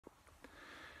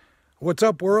What's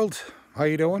up, world? How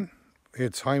you doing?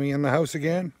 It's Jaime in the house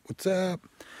again. What's up?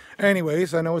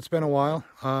 Anyways, I know it's been a while.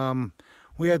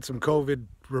 We had some COVID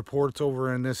reports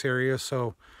over in this area,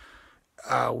 so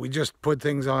we just put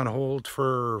things on hold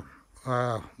for,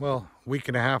 well, a week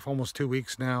and a half, almost 2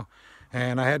 weeks now.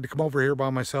 And I had to come over here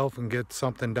by myself and get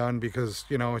something done because,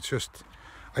 you know, I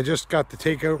just got the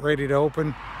takeout ready to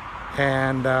open.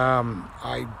 And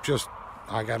I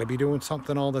got to be doing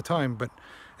something all the time. But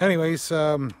anyways,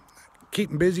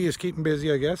 keeping busy is keeping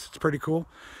busy, I guess. It's pretty cool.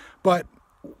 But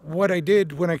what I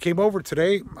did when I came over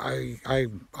today,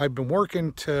 I've been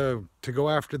working to go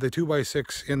after the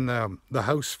 2x6 in the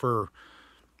house for,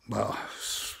 well,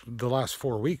 the last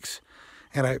 4 weeks.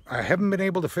 And I haven't been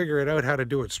able to figure it out how to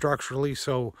do it structurally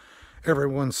so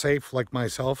everyone's safe, like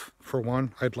myself. For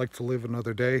one, I'd like to live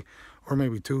another day, or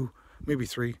maybe 2, maybe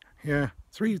 3. Yeah,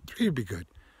 3 would be good.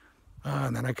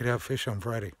 And then I could have fish on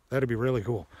Friday. That'd be really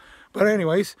cool. But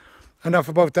anyways, enough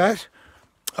about that.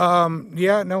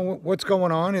 Yeah, no, what's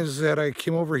going on is that I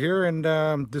came over here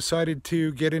and decided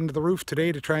to get into the roof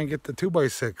today to try and get the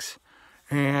 2x6.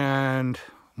 And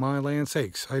my land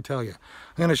sakes, I tell you.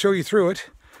 I'm going to show you through it.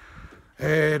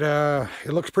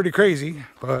 It looks pretty crazy,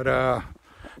 but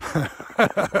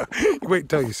wait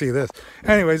until you see this.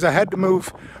 Anyways, I had to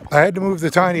move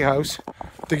the tiny house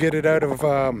to get it out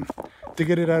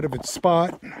of its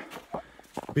spot,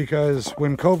 because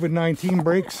when COVID-19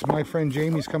 breaks, my friend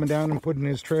Jamie's coming down and putting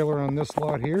his trailer on this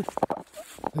lot here.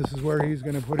 This is where he's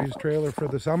going to put his trailer for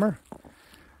the summer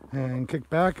and kick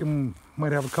back, and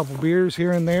might have a couple beers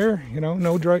here and there. You know,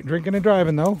 no drinking and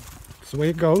driving though. That's the way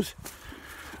it goes.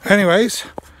 Anyways,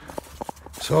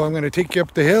 so I'm going to take you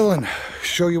up the hill and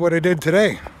show you what I did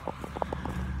today.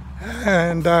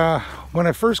 And when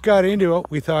I first got into it,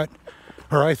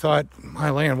 I thought, my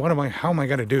land, how am I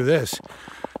going to do this?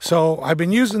 So I've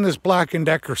been using this Black &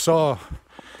 Decker saw,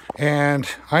 and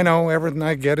I know everything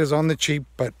I get is on the cheap,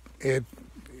 but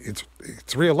it's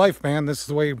real life, man. This is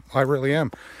the way I really am.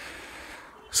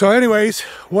 So anyways,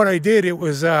 what I did,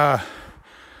 was it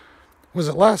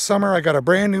last summer? I got a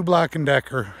brand new Black &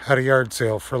 Decker at a yard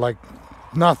sale for like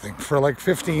nothing, for like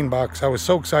 15 bucks. I was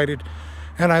so excited,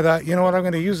 and I thought, you know what, I'm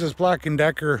going to use this Black &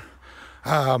 Decker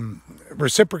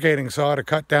reciprocating saw to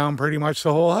cut down pretty much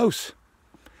the whole house.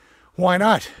 Why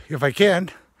not, if I can?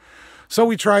 So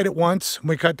we tried it once.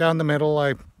 We cut down the middle.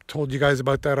 I told you guys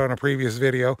about that on a previous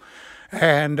video.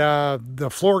 And the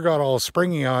floor got all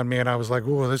springy on me, and I was like,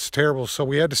 oh, this is terrible. So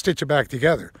we had to stitch it back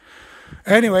together.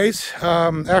 Anyways,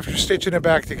 after stitching it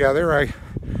back together, I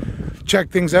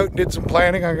checked things out and did some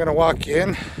planning. I'm going to walk you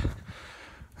in,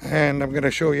 and I'm going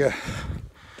to show you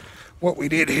what we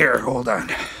did here. Hold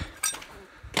on.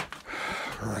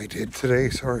 Or I did today,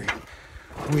 sorry.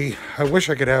 I wish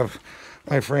I could have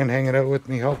my friend hanging out with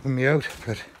me, helping me out,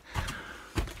 but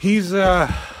he's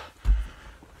on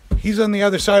the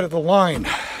other side of the line,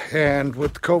 and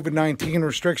with COVID-19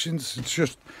 restrictions, it's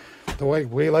just the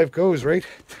way life goes, right?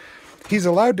 He's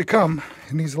allowed to come,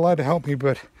 and he's allowed to help me,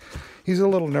 but he's a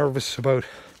little nervous about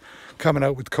coming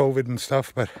out with COVID and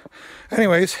stuff. But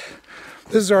anyways,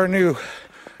 this is our new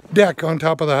deck on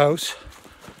top of the house.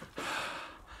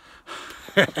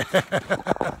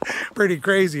 Pretty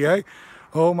crazy, eh?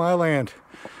 Oh my land.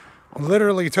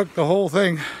 Literally took the whole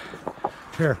thing.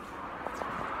 Here.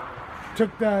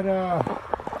 Took that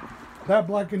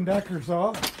Black & Decker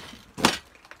saw.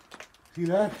 See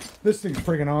that? This thing's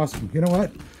freaking awesome. You know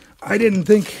what? I didn't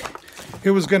think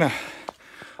it was gonna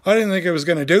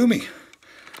do me.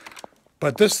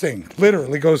 But this thing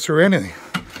literally goes through anything.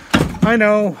 I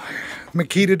know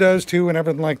Makita does too and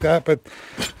everything like that, but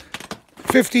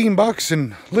 15 bucks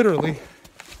and literally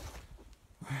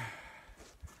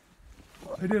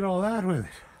I did all that with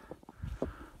it.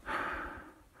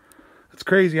 It's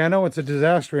crazy. I know it's a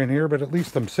disaster in here, but at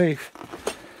least I'm safe.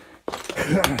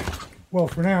 Well,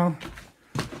 for now.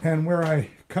 And where I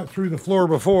cut through the floor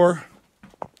before,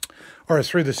 or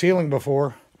through the ceiling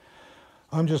before,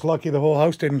 I'm just lucky the whole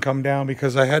house didn't come down,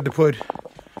 because I had to put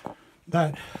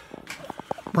that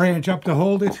branch up to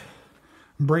hold it,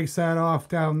 brace that off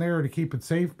down there to keep it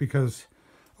safe, because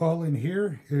all in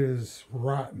here is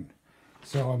rotten.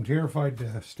 So I'm terrified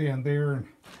to stand there. And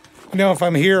you know, if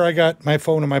I'm here, I got my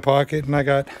phone in my pocket, and I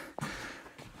got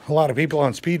a lot of people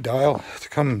on speed dial to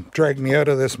come drag me out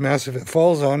of this mess if it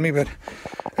falls on me. But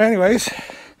anyways,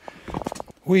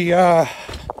 we were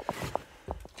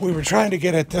trying to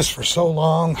get at this for so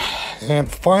long,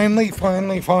 and finally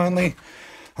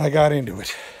I got into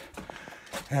it.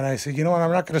 And I said, you know what,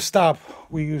 I'm not going to stop.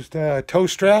 We used toe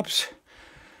straps.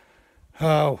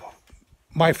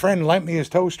 My friend lent me his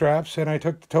toe straps, and I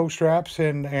took the toe straps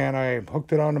and I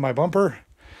hooked it onto my bumper.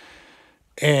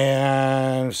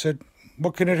 And I said,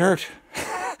 what can it hurt?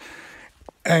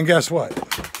 And guess what?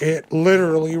 It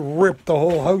literally ripped the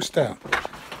whole house down.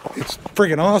 It's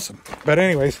friggin' awesome. But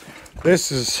anyways,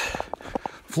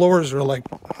 floors are like,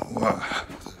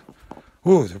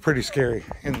 ooh, they're pretty scary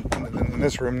in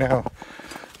this room now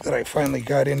that I finally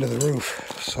got into the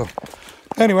roof. So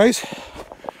anyways,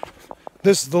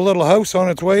 this is the little house on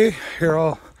its way. Here,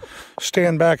 I'll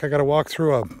stand back. I got to walk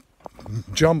through a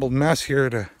jumbled mess here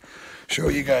to show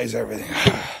you guys everything.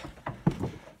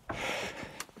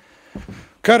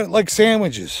 Cut it like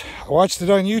sandwiches. I watched it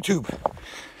on YouTube.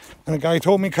 And a guy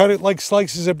told me cut it like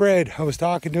slices of bread. I was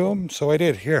talking to him, so I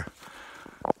did. Here.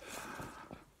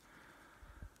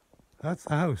 That's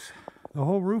the house. The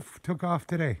whole roof took off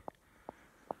today.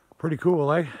 Pretty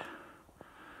cool, eh?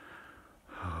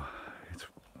 It's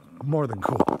more than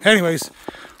cool. Anyways,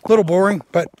 a little boring,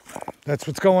 but that's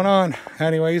what's going on.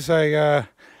 Anyways, I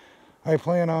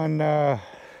plan on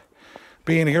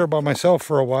being here by myself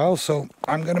for a while, so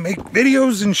I'm gonna make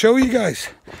videos and show you guys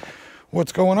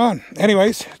what's going on.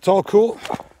 Anyways, it's all cool.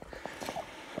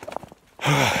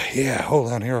 Yeah,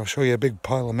 hold on here. I'll show you a big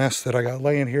pile of mess that I got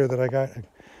laying here that I got.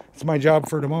 It's my job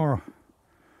for tomorrow.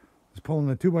 It's pulling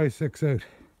the 2x6 out.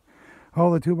 All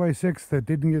the 2x6 that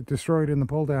didn't get destroyed in the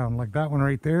pull down, like that one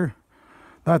right there.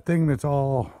 That thing that's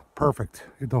all perfect.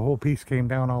 The whole piece came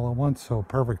down all at once, so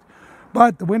perfect.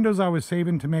 But the windows I was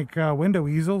saving to make window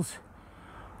easels,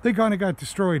 they kind of got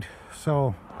destroyed.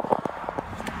 So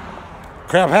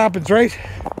crap happens, right?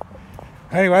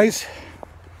 Anyways,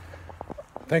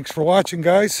 thanks for watching,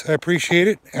 guys. I appreciate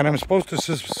it. And I'm supposed to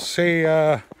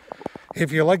say,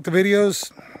 if you like the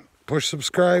videos, push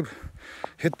subscribe,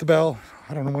 hit the bell.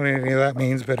 I don't know what any of that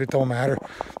means, but it don't matter.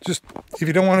 Just, if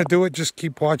you don't want to do it, just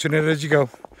keep watching it as you go.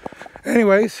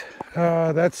 Anyways,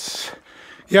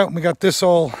 yeah, we got this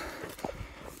all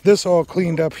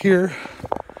cleaned up here.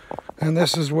 And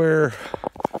this is where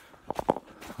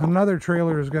another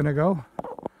trailer is going to go.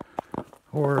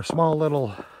 Or a small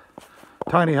little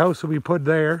tiny house will be put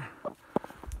there.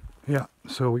 Yeah,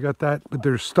 so we got that. But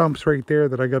there's stumps right there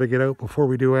that I got to get out before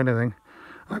we do anything.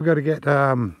 I've got to get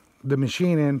the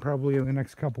machine in probably in the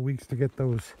next couple weeks to get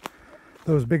those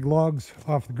big logs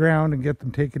off the ground and get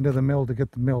them taken to the mill to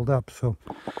get them milled up. So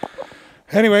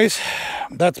anyways,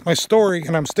 that's my story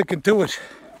and I'm sticking to it.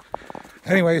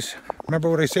 Anyways,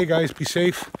 remember what I say, guys. Be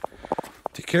safe,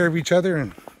 take care of each other,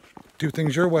 and do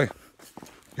things your way.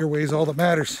 Your way is all that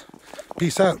matters.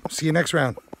 Peace out. See you next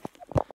round.